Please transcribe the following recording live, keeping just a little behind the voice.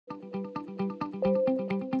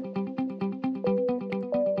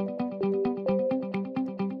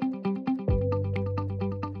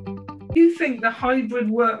Do you think the hybrid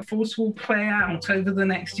workforce will play out over the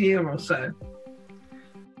next year or so?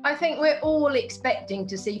 I think we're all expecting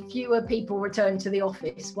to see fewer people return to the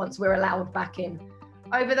office once we're allowed back in.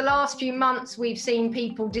 Over the last few months, we've seen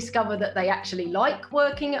people discover that they actually like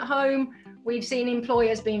working at home. We've seen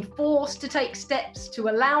employers being forced to take steps to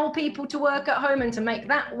allow people to work at home and to make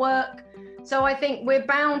that work. So I think we're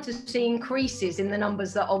bound to see increases in the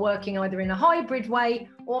numbers that are working either in a hybrid way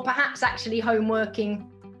or perhaps actually home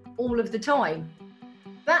working all of the time.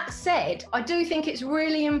 That said, I do think it's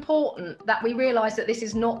really important that we realise that this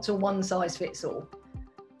is not a one size fits all.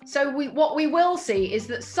 So what we will see is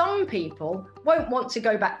that some people won't want to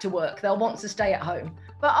go back to work, they'll want to stay at home,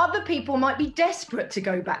 but other people might be desperate to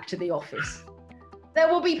go back to the office. There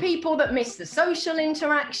will be people that miss the social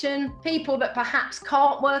interaction, people that perhaps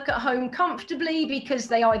can't work at home comfortably because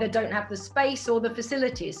they either don't have the space or the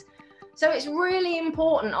facilities. So it's really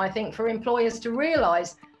important, I think, for employers to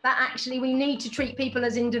realise that actually we need to treat people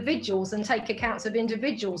as individuals and take accounts of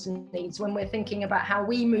individuals' needs when we're thinking about how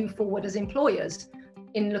we move forward as employers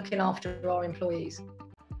in looking after our employees.